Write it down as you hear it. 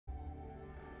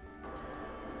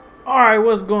Alright,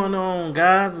 what's going on,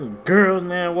 guys and girls,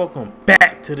 man? Welcome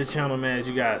back to the channel, man. As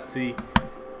you guys see,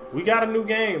 we got a new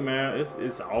game, man.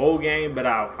 It's an old game, but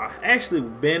I actually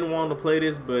been wanting to play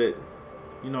this, but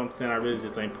you know what I'm saying, I really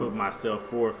just ain't put myself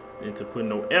forth into putting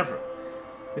no effort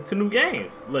into new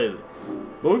games lately.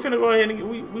 But we finna go ahead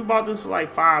and we bought this for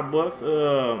like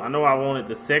 $5. I know I wanted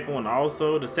the second one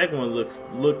also. The second one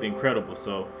looked incredible,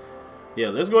 so yeah,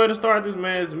 let's go ahead and start this,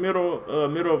 man. It's Middle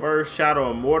of Earth Shadow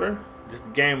of Mordor. This is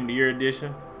the Game of the Year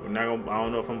edition. We're not gonna, I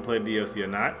don't know if I'm gonna play DLC or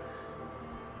not.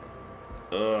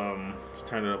 Let's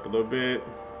turn it up a little bit.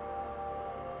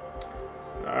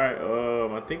 Alright,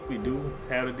 I think we do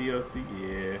have the DLC.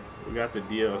 Yeah, we got the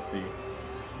DLC.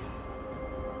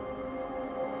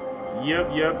 Yep.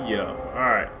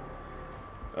 Alright.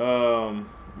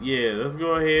 Yeah, let's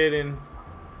go ahead and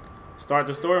start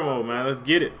the story mode, man. Let's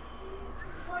get it.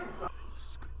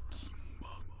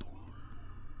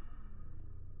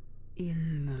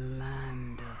 In the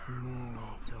land of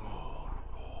Mordor,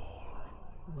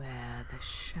 where the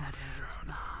shadows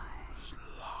lie.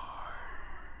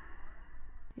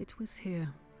 It was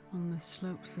here, on the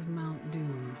slopes of Mount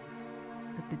Doom,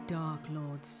 that the Dark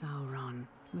Lord Sauron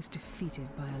was defeated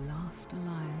by a last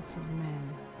alliance of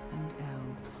men and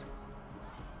elves.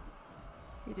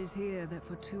 It is here that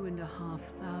for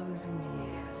 2,500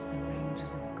 years the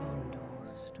Rangers of Gondor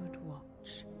stood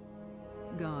watch,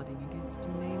 guarding against a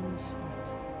nameless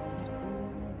threat they had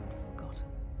all but forgotten.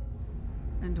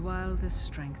 And while the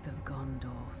strength of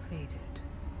Gondor faded,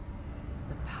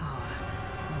 the power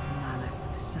and malice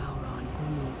of Sauron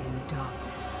grew in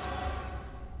darkness.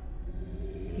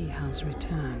 He has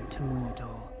returned to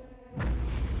Mordor.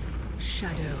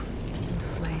 Shadow and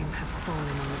flame have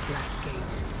fallen on the Black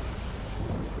Gate,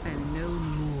 and no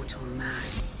mortal man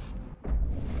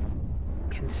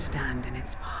can stand in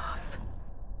its path.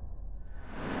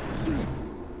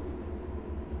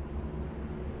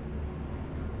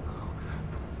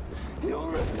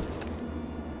 You're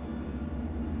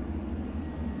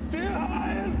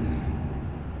Talion!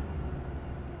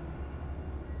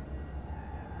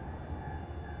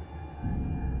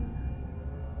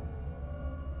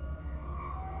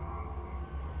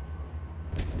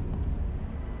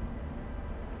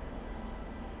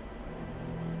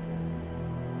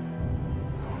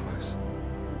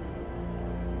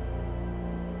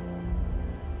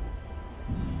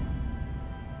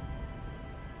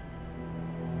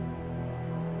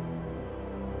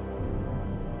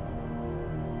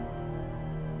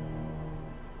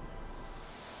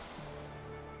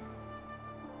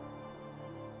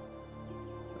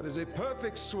 That is a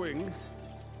perfect swing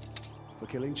for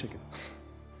killing chicken.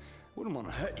 Wouldn't want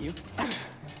to hurt you.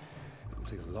 It'll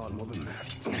take a lot more than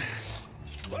that.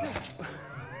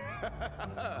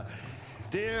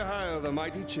 Dear Hyle, the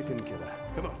mighty chicken killer.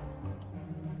 Come on.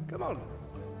 Come on.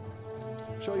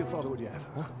 Show your father what you have,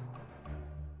 huh?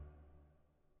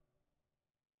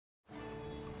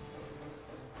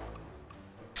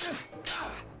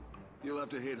 You'll have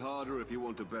to hit harder if you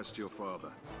want to best your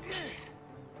father.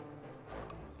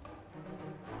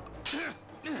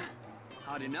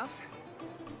 Hard enough?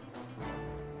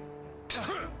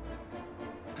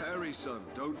 Parry, son.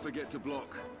 Don't forget to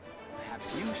block.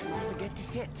 Perhaps you should not forget to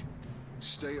hit.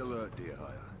 Stay alert, dear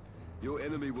Hire. Your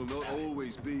enemy will not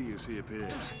always be as he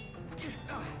appears.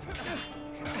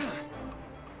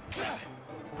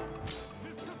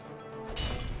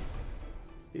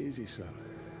 Easy, son.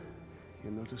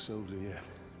 You're not a soldier yet.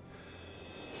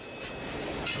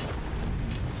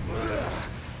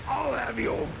 I'll have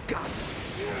your guts.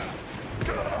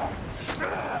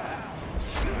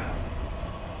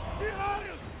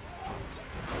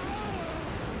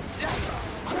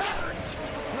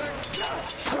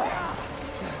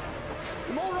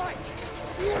 I'm all right.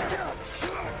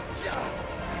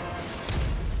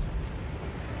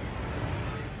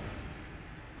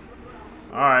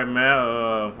 Alright, man.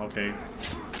 Okay.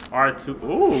 R2.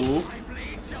 Ooh.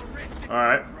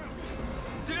 Alright.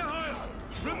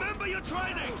 Remember your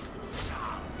training.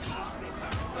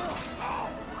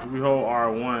 We hold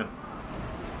R1.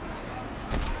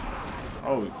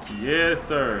 Oh, yes,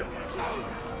 sir.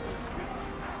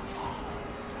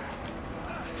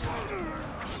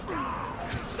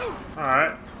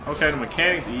 Alright. Okay, the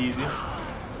mechanics easy.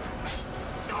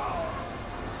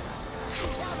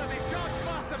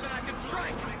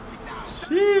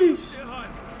 Sheesh.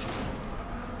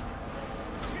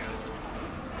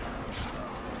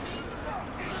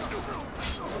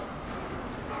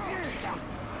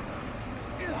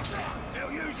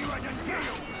 They'll use you as a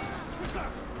shield.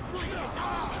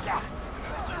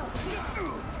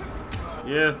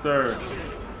 Yes, sir.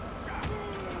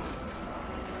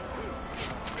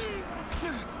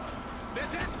 The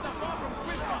depths of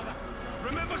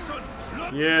Remember, son.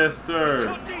 Look. Yes, sir.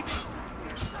 Not deep.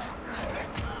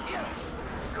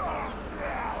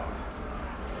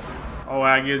 Oh,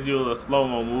 I guess you a little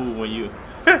slow-mo move when you.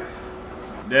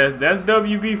 that's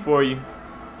WB for you.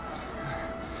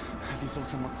 These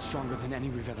orcs are much stronger than any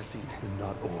we've ever seen. They're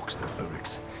not orcs, they're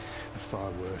Uruks. They're far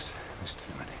worse. There's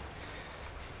too many.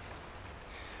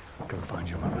 Go find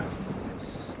your mother.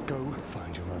 Go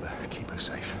find your mother. Keep her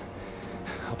safe.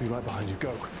 I'll be right behind you.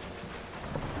 Go.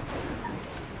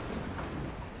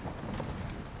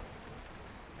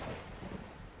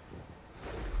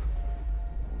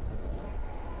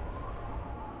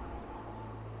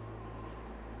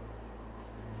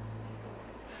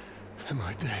 Am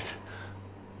I dead?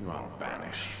 You are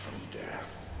banished from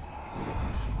death.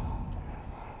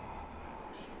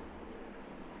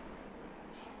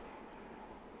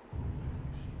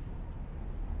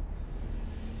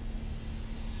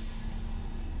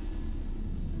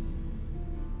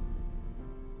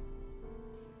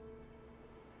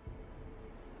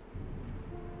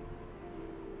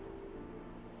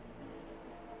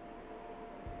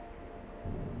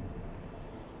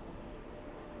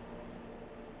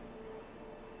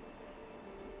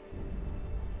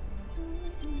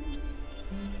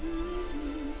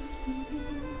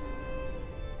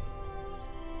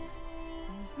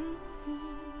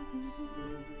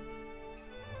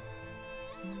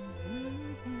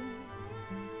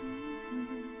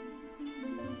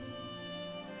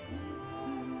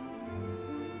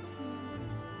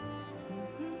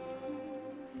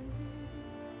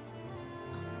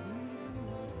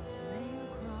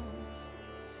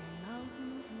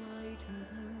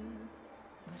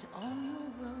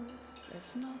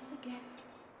 Let's not forget.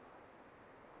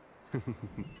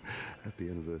 Happy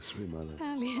anniversary, my love.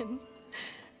 Talion,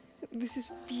 this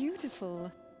is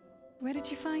beautiful. Where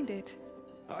did you find it?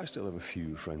 I still have a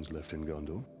few friends left in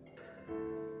Gondor.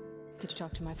 Did you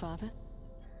talk to my father?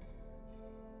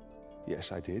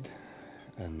 Yes, I did.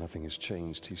 And nothing has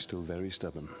changed. He's still very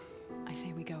stubborn. I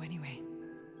say we go anyway.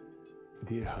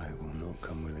 Dear I will not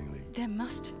come willingly. There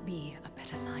must be a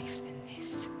better life than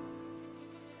this.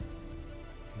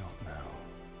 Not now.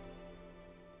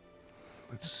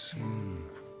 But soon.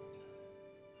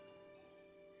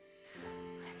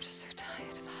 I'm just so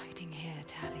tired of hiding here,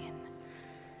 Talion.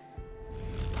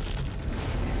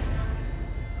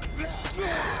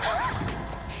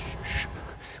 Shh.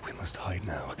 We must hide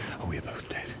now, or we are both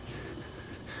dead.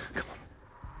 Come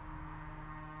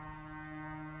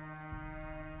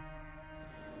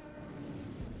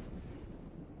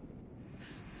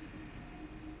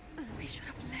on. We should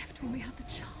have left when we had the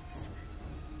chance.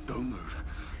 Don't move.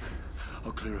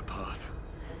 I'll clear a path.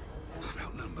 I'm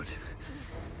outnumbered.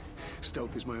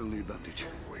 Stealth is my only advantage.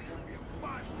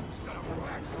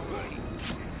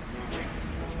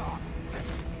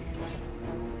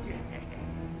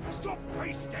 Stop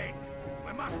feasting!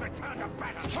 We must return to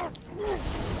battle!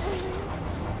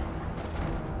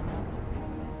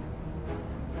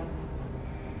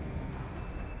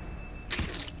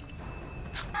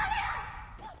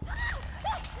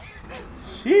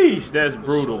 Sheesh, that's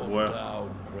brutal, boy.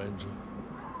 Down, Ranger.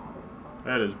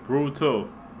 That is brutal.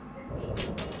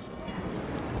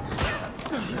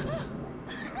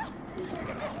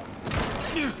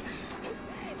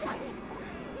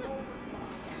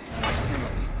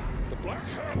 The Black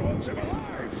Hand wants him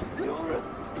alive!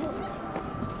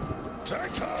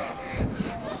 Take her!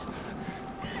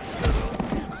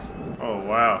 Oh,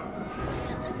 wow.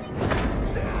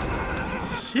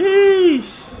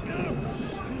 Sheesh.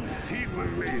 He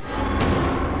will live.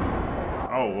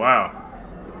 Oh, wow.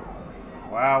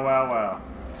 Wow, wow, wow.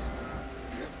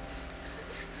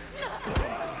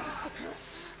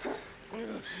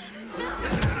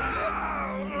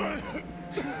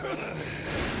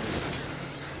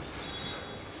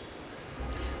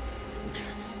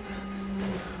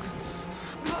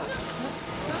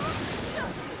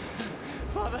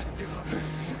 Father!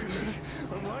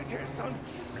 I'm right here, son.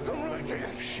 I'm right here.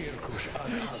 Shirkush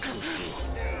Adhazushu.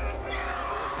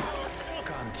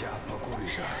 Kantya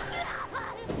Pakuriza.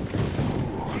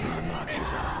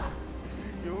 Nakiza.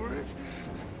 Yorith.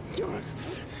 Yorith.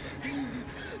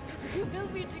 We'll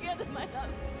be together, my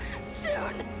love.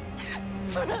 Soon.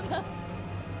 Forever.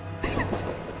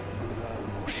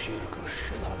 Guralmo Shirkush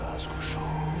Adhazushu.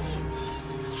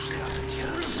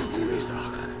 Kantya Pakuriza.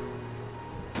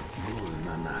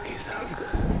 Gulna Nakiza.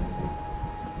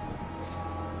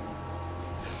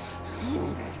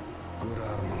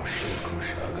 Guralmo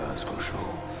Shirkush Adhazushu.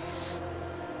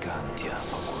 Kantya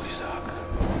Pakuriza.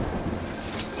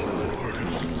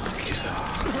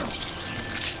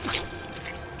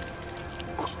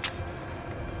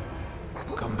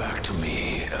 Come back to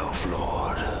me, Elf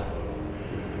Lord.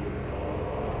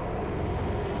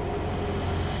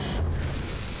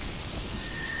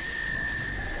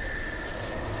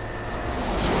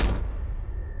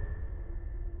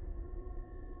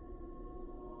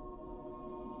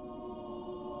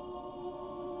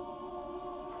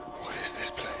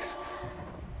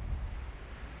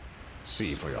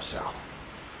 See for yourself.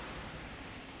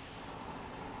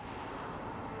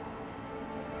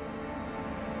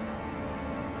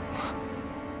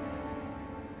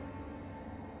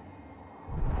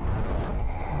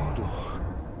 Mordor.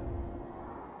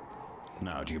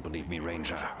 Now, do you believe me,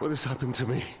 Ranger? What has happened to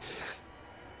me?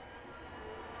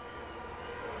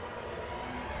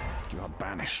 You are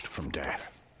banished from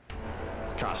death.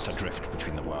 Cast adrift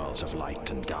between the worlds of light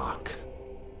and dark.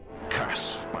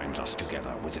 Curse binds us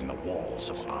together within the walls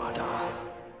of Ardar.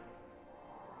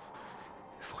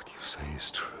 If what you say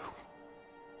is true,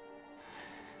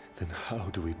 then how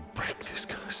do we break this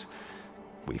curse?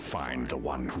 We find the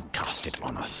one who cast it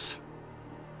on us.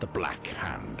 The Black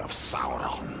Hand of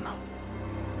Sauron.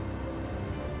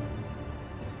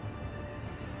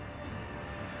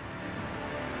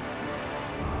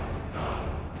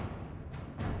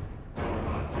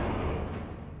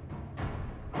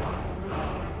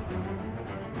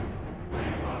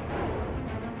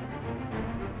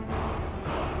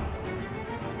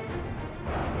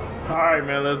 Alright,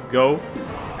 man, let's go.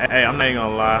 Hey, I'm not even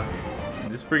gonna lie.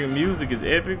 This freaking music is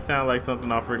epic. Sounds like something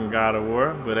off freaking God of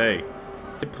War. But hey,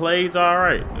 it plays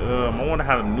alright. I wonder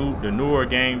how the newer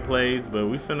game plays, but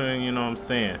we finna, you know what I'm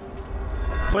saying,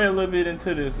 play a little bit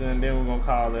into this, and then we're gonna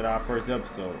call it our first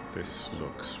episode. This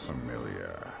looks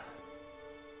familiar.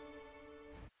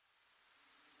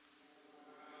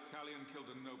 Talion killed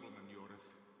a nobleman,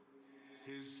 Yorith.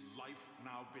 His life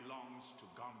now belongs to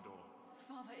Gondor.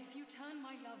 Father, if you turn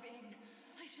my love in,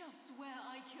 I shall swear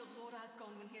I killed Lord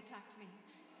Asgon when he attacked me.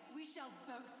 We shall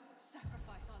both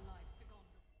sacrifice our lives to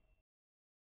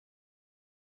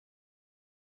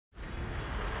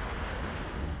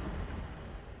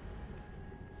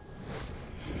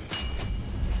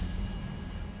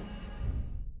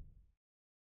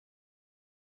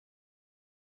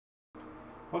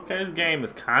Gondor. Okay, this game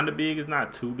is kind of big. It's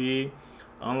not too big.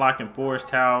 Unlocking forest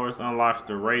towers unlocks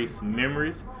the wraith's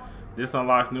memories. This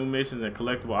unlocks new missions and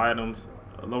collectible items,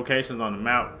 locations on the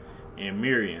map, and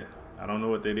Mirian. I don't know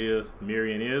what that is,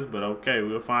 Mirian is, but okay,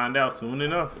 we'll find out soon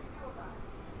enough.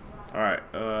 Alright,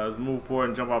 let's move forward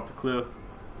and jump off the cliff.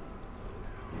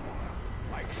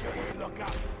 Make sure you look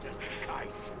up, just in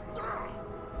case.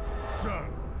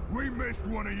 Son, we missed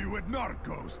one of you at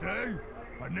Narcos, eh?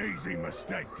 An easy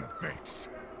mistake to fix.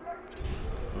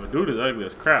 The dude is ugly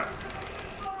as crap.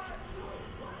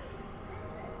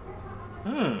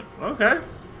 Okay.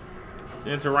 It's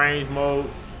into range mode.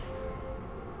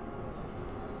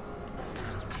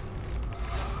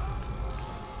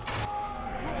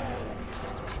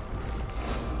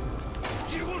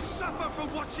 You will suffer for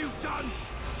what you've done!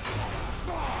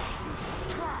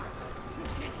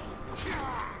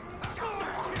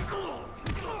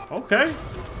 Okay.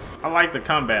 I like the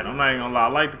combat. I'm not even gonna lie. I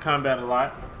like the combat a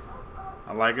lot.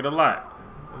 I like it a lot.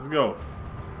 Let's go.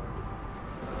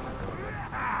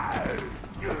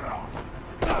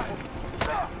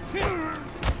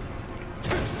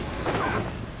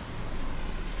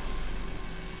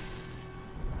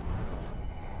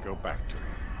 Go back to him.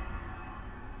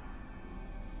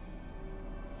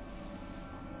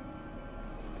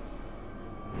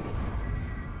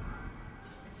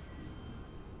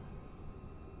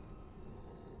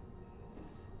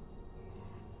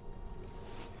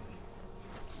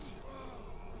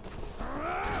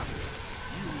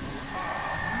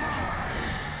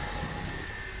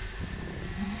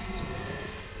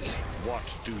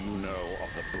 What do you know of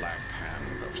the Black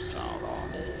Hand of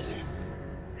Sauron?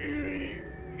 He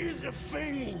is a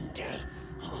fiend,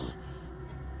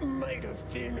 made of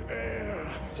thin air.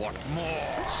 What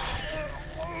more?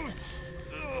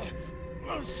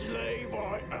 A slave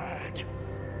I had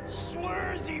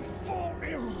swears he fought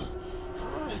him.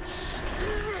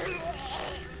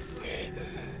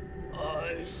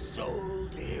 I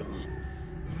sold him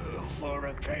for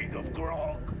a keg of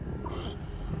grog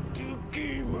to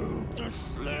Gimuk the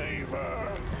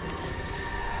slaver.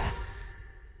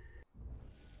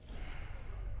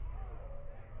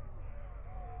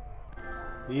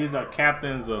 These are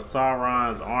captains of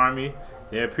Sauron's army.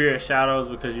 They appear as shadows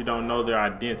because you don't know their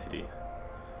identity.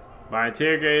 By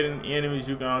interrogating enemies,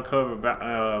 you can uncover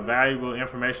valuable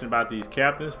information about these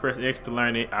captains. Press X to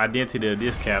learn the identity of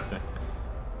this captain.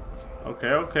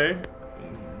 Okay.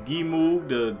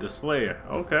 Gimuk the Slayer.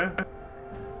 Okay.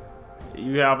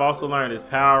 You have also learned his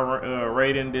power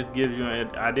rating. This gives you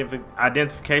an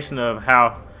identification of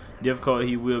how difficult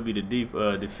he will be to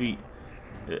defeat.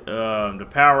 The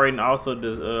power rating also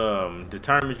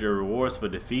determines your rewards for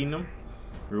defeating them.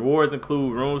 Rewards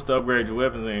include rooms to upgrade your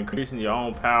weapons and increasing your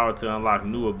own power to unlock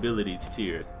new ability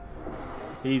tiers.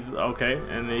 He's okay,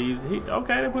 and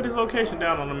okay. They put his location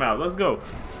down on the map. Let's go.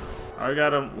 I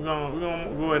got him. We're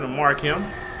gonna go ahead and mark him.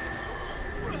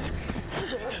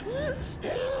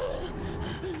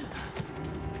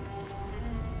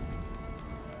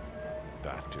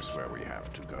 That is where we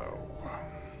have to go.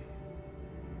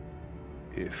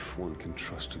 If one can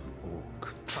trust an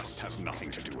orc. Trust has nothing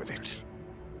to do with it.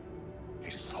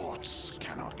 His thoughts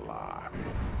cannot lie.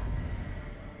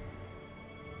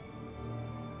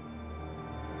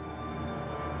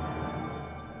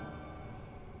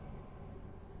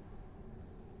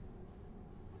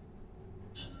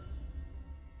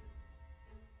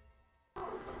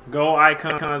 Gold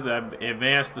icons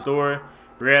advance the story.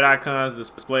 Red icons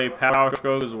display power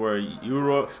struggles where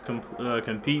Uruks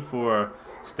compete for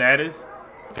status.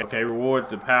 Okay, rewards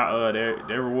the power.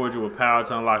 They reward you with power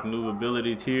to unlock new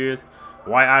ability tiers.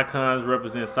 White icons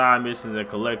represent side missions and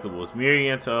collectibles.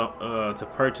 Mirroring to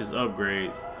purchase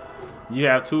upgrades. You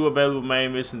have 2 available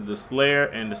main missions: the Slayer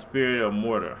and the Spirit of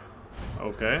Mordor.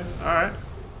 Okay, all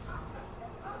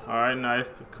right,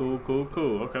 nice, cool.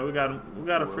 Okay, we got a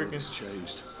freaking. Has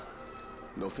changed.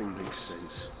 Nothing makes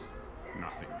sense.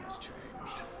 Nothing has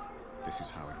changed. This is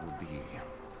how it will be.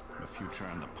 The future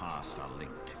and the past are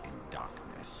linked in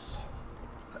darkness.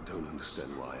 I don't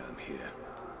understand why I'm here.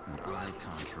 And I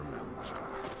can't remember.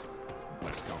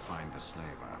 Let's go find the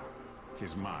slaver.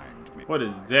 His mind may... What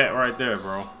is that right there,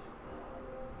 bro?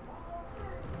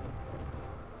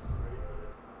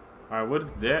 Alright, what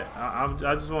is that? I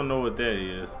just want to know what that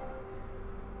is.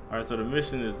 Alright, so the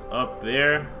mission is up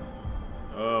there.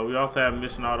 We also have a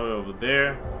mission all the way over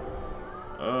there.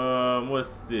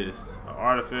 What's this? An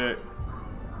artifact.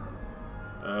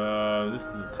 This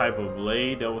is a type of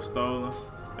blade that was stolen.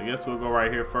 I guess we'll go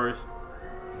right here first.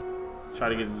 Try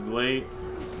to get this blade.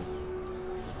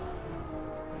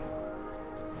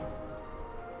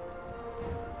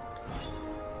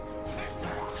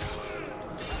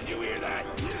 You hear that?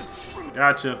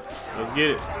 Gotcha. Let's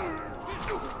get it.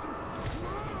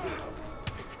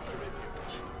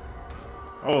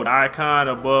 Oh, the icon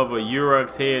above a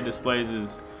Uruk's head displays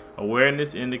his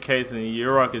awareness, indicates the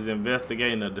Uruk is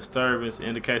investigating a disturbance,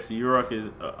 indicates the Uruk is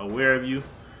aware of you.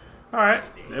 Alright,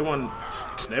 they weren't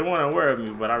aware of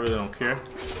me, but I really don't care.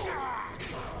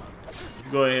 Let's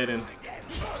go ahead and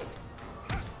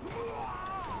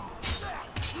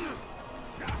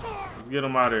let's get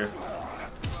them out of here.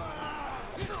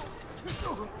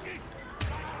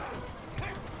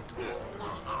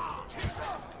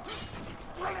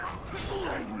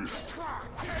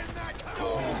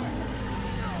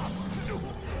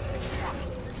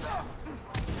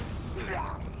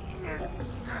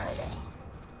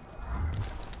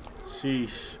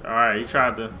 Sheesh. Alright, he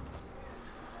tried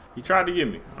to get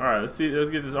me. Alright, let's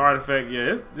get this artifact.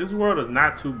 Yeah, this world is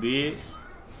not too big.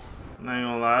 I'm not even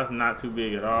gonna lie, it's not too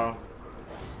big at all.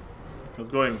 Let's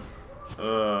go ahead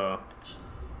and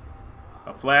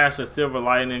a flash of silver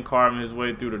lightning carving his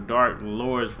way through the dark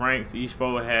Lord's ranks. Each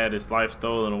foe had his life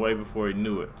stolen away before he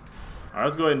knew it. Alright,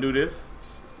 let's go ahead and do this.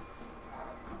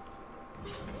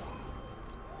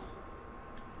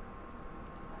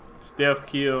 Stealth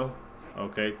kill.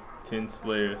 Okay, 10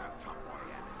 slayers.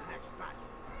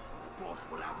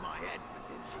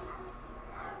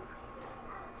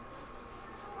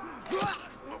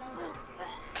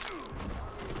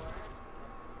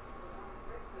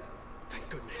 Thank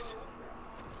goodness.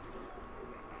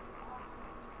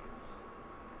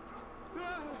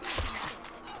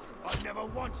 I've never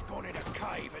once gone in a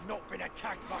cave and not been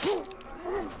attacked by...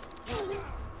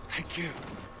 Thank you.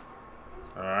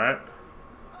 Alright.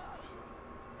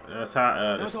 That's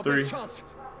how, that's 3. It's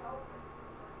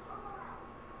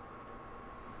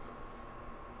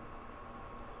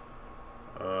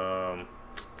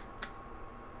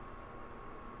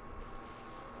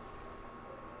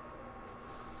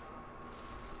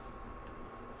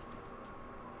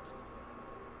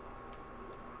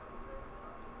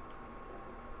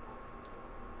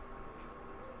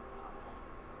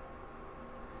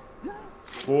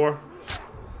 4.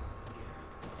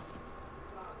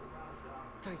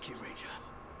 Thank you, Ranger.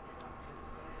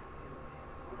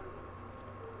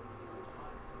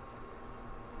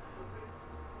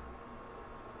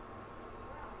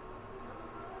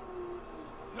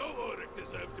 No Uruk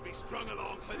deserves to be strung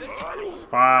along for this. It's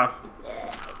 5.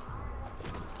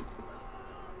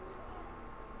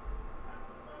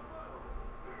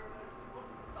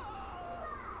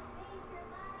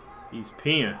 He's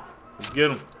peeing. Let's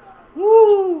get him.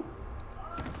 Woo!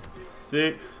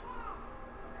 6.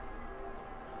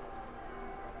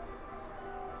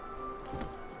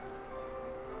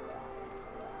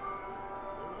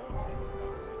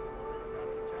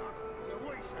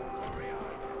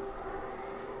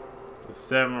 It's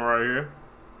 7 right here.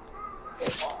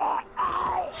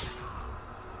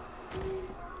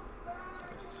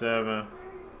 7.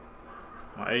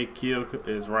 My 8 kill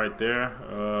is right there.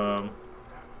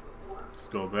 Let's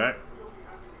go back.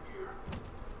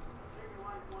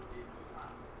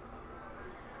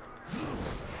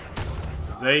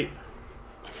 It's 8.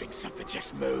 I think something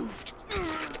just moved.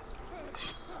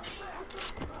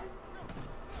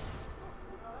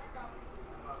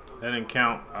 That didn't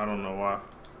count. I don't know why.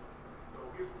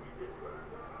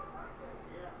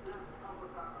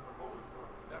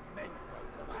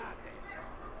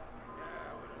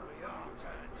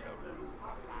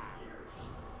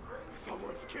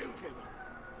 Someone's killed him.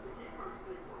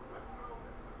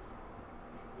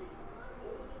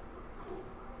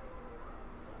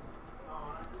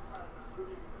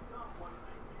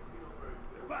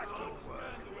 Back to work.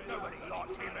 Nobody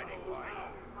liked him anyway.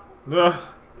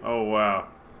 Oh wow.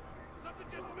 Something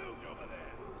just moved over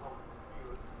there.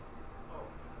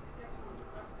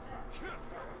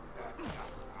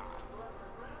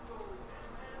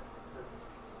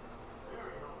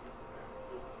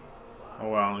 Oh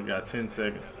wow, I only got 10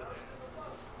 seconds.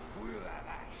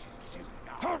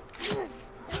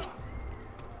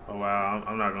 Oh wow,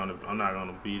 I'm not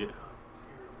gonna beat it.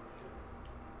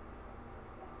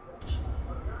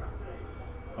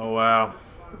 Oh wow.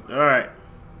 All right.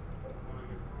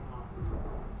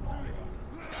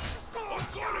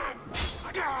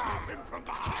 I can stop him from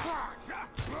behind.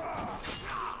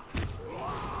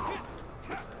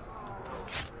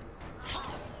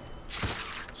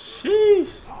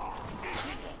 Sheesh.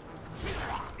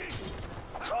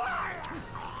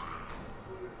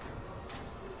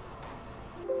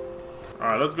 All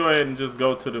right, let's go ahead and just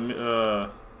go to the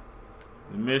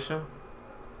mission.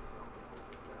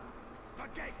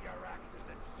 Forget your axes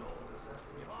and swords.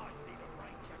 If I see the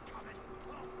ranger coming,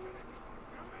 I'll kill him.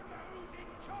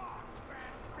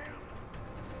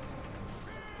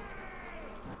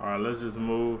 All right, let's just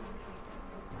move.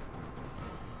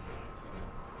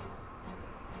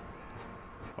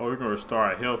 Oh, we're gonna restore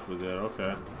our health with that.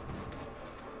 Okay.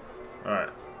 All right,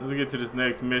 let's get to this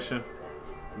next mission,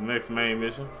 the next main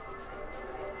mission.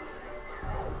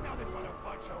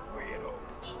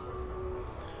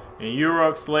 In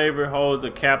Uruk, slaver holds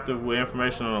a captive with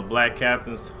information on the black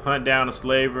captains. Hunt down the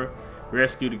slaver,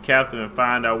 rescue the captive, and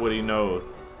find out what he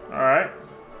knows. All right.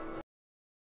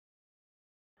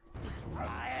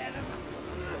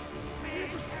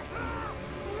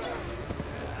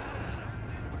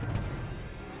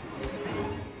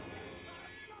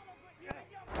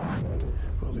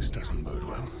 Well, this doesn't bode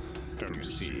well. Don't you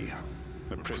see?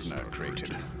 The prisoner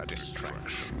created a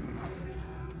distraction.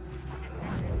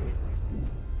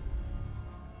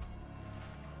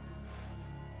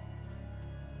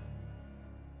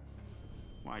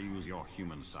 Why use your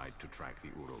human side to track the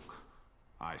Uruk?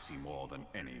 I see more than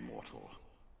any mortal.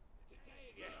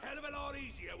 A hell of a lot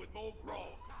easier with more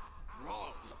grog.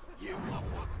 Grog? You want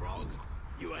more grog?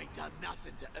 You ain't done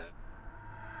nothing to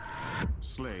earn.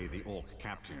 Slay the orc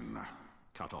captain,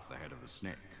 cut off the head of the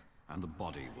snake, and the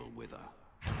body will wither.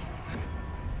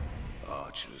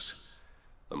 Archers.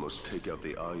 I must take out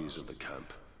the eyes of the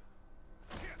camp.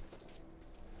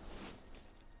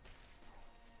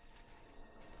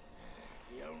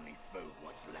 The only food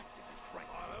what's left is a drink.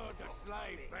 I heard the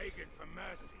slave begging for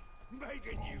mercy,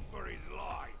 begging you for his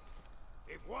life.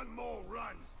 If one more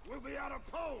runs, we'll be out of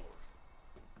poles.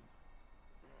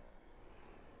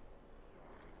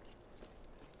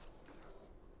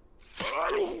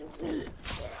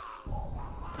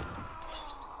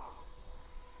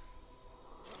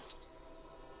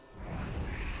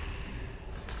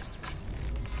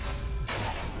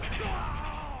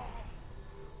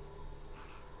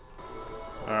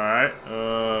 Alright,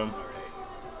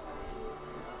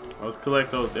 let's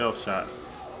collect those elf shots.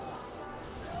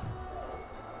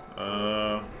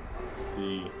 Let's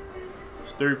see.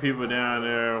 There's 3 people down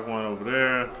there, 1 over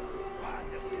there.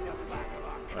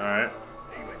 Alright.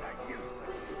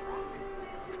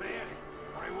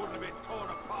 They wouldn't have been torn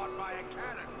apart by a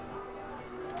cannon.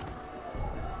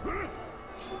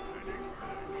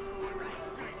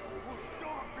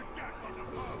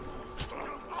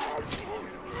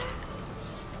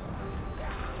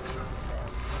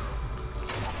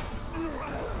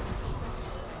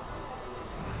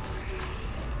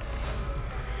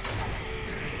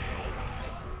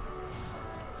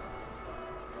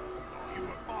 You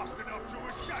were fast enough to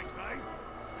escape, eh?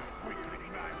 Weakling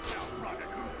man felt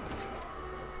running.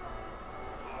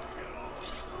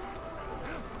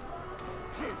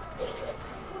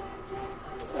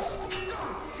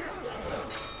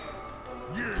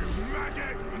 You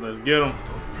maggot! Let's get him.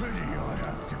 Pity I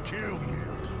have to kill you.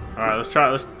 Alright, let's try.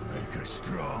 Let's. Make a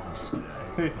strong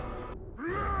slave.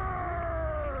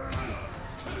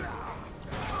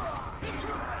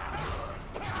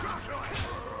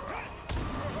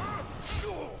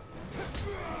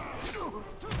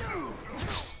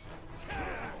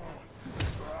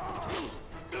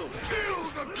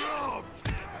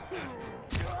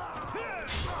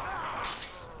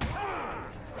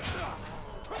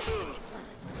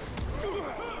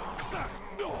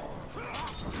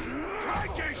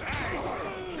 Take his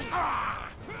head! Ah!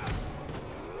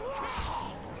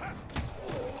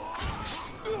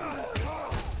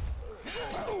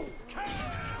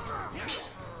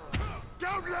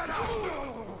 Don't let up!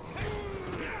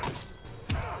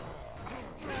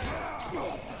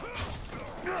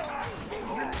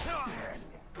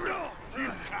 You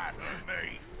can't hurt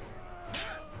me!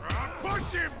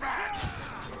 Push him back!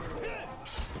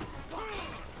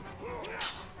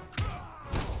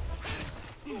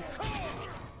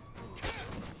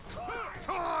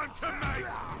 Time to make!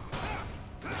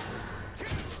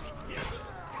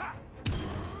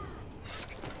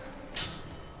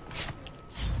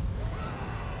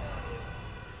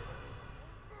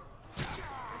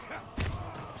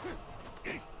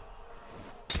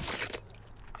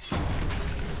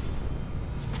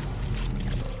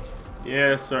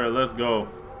 Yes, sir. Let's go.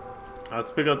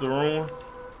 Let's pick up the rune.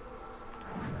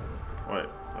 Wait.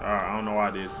 Alright, I don't know why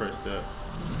I did press that.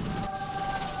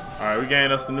 Alright, we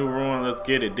gained us a new rune. Let's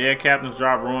get it. Dead captains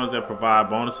drop runes that provide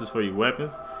bonuses for your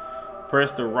weapons.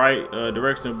 Press the right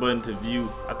directional button to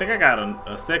view. I think I got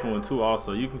a second one too.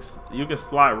 Also, you can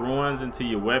slot runes into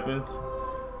your weapons.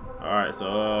 Alright,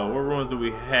 so what runes do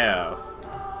we have?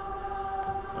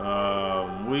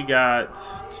 We got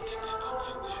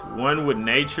one with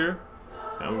nature,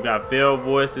 and we got failed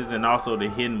voices, and also the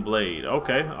hidden blade.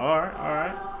 Okay, all right, all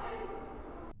right.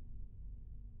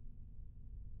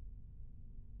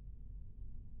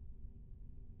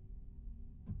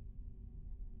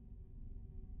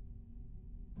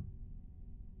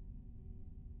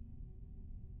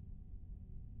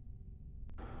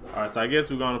 All right, so I guess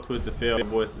we're gonna put the failed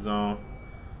voices on.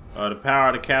 The power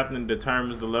of the captain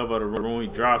determines the level of the rune he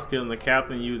drops. Killing the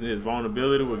captain using his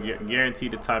vulnerability will guarantee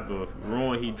the type of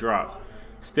rune he drops.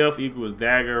 Stealth equals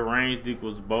dagger, ranged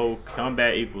equals bow,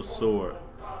 combat equals sword.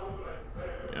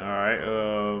 Alright,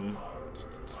 I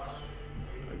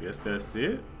guess that's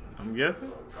it, I'm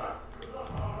guessing.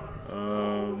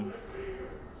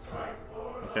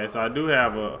 Okay, so I do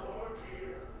have a...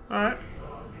 Alright,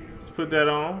 let's put that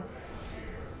on.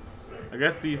 I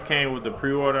guess these came with the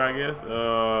pre-order, I guess.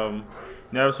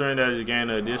 Never surrender as you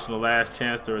gain an additional last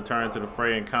chance to return to the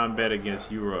fray in combat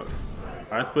against Uruks.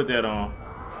 Alright, let's put that on.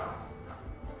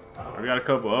 I got a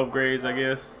couple upgrades, I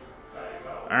guess.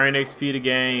 Earn XP to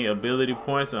gain ability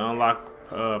points and unlock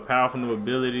powerful new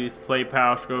abilities. Play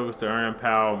power struggles to earn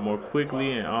power more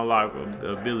quickly and unlock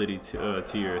ability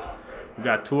tiers. We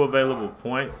got 2 available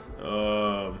points.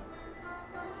 Let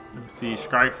me see,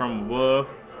 strike from above.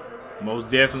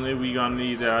 Most definitely we gonna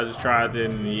need that. I just tried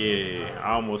that and yeah,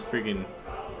 I almost freaking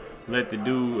let the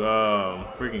dude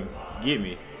freaking get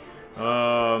me.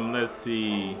 Let's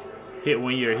see. Hit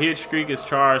when your hit streak is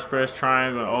charged, press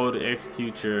triangle and O to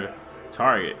execute your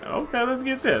target. Okay, let's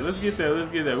get that. Let's get that. Let's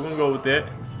get that. We're gonna go with that.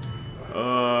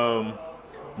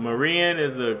 Marian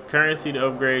is the currency to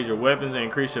upgrade your weapons and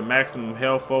increase your maximum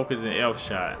health, focus, and elf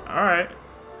shot. Alright.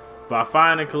 By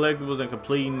finding collectibles and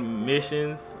completing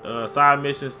missions, side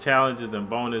missions, challenges, and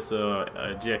bonus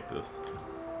objectives.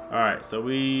 Alright, so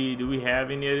do we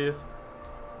have any of this?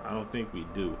 I don't think we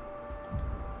do.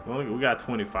 We got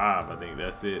 25, I think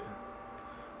that's it.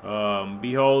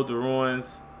 Behold the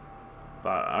ruins.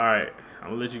 Alright, I'm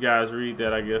gonna let you guys read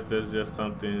that. I guess that's just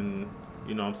something,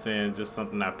 you know what I'm saying, just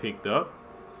something I picked up.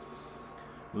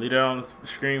 Leave that on the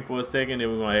screen for a second, then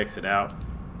we're gonna exit out.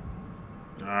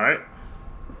 Alright.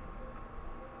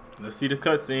 Let's see the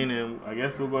cutscene, and I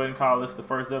guess we'll go ahead and call this the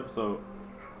first episode.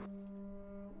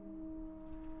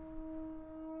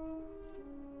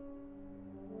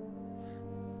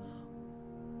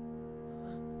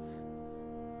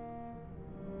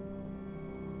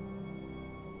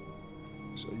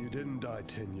 So you didn't die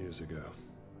 10 years ago.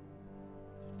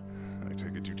 I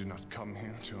take it you did not come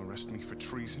here to arrest me for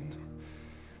treason,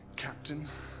 Captain?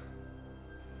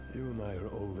 You and I are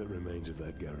all that remains of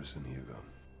that garrison, Hugo.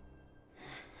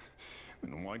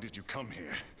 Then why did you come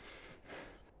here?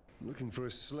 Looking for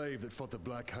a slave that fought the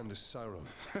Black Hand of Sauron.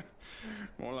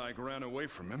 More like ran away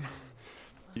from him.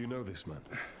 You know this man?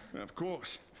 Of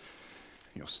course.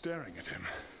 You're staring at him.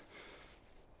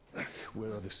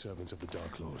 Where are the servants of the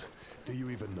Dark Lord? Do you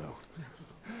even know?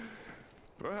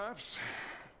 Perhaps.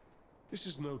 This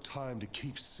is no time to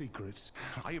keep secrets.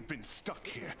 I have been stuck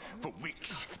here for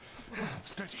weeks.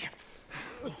 Steady.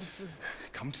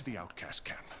 Come to the outcast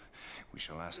camp. We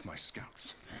shall ask my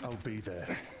scouts. I'll be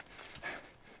there.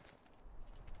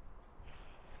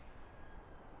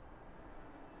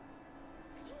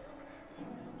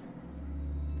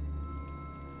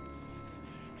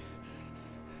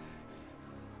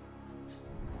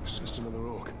 It's just another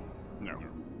orc. No.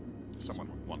 Someone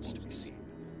who wants to be seen.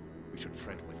 We should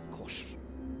tread with caution.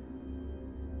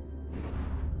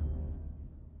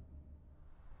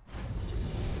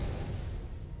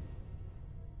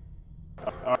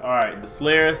 Alright, the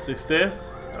Slayer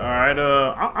success. Alright,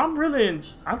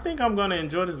 I think I'm gonna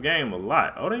enjoy this game a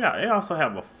lot. Oh, they also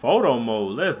have a photo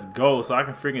mode. Let's go. So I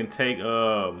can freaking take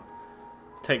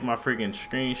my freaking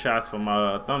screenshots for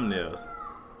my thumbnails.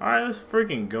 Alright, let's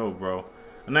freaking go, bro.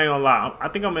 I'm not gonna lie, I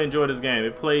think I'm gonna enjoy this game.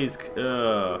 It plays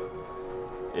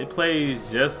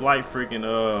just like freaking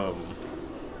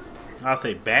I'll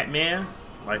say Batman,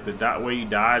 like the dot where you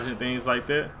dodge and things like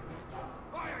that.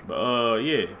 But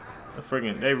yeah,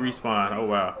 they respawn. Oh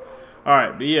wow.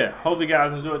 Alright, but yeah, hopefully you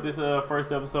guys enjoyed this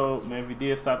first episode. Man, if you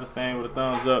did, stop this thing with a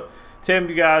thumbs up. Tell me if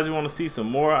you guys want to see some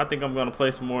more. I think I'm gonna play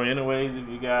some more anyways, if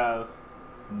you guys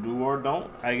do or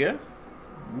don't, I guess.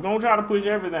 We're gonna try to push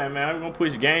everything, man. We're gonna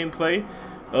push gameplay,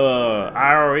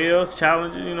 IRLs,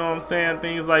 challenges, you know what I'm saying,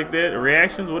 things like that,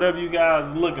 reactions, whatever you guys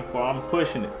are looking for. I'm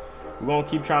pushing it. We're gonna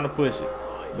keep trying to push it.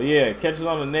 But yeah, catch us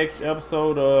on the next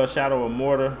episode, Shadow of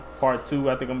Mordor Part 2.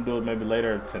 I think I'm gonna do it maybe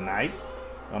later tonight.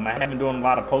 I have been doing a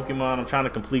lot of Pokemon. I'm trying to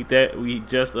complete that. We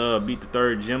just beat the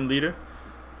 3rd gym leader.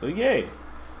 So yeah.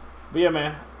 But yeah,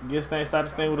 man, stop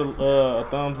this thing with a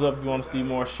thumbs up if you want to see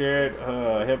more. Share it,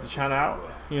 help the channel out,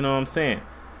 you know what I'm saying,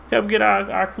 help get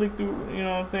our click through, you know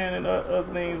what I'm saying, and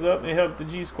other things up, and help the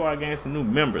G Squad gain some new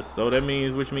members. So that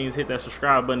means, which means hit that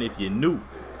subscribe button if you're new.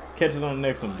 Catch us on the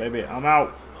next one, baby. I'm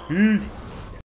out. Peace.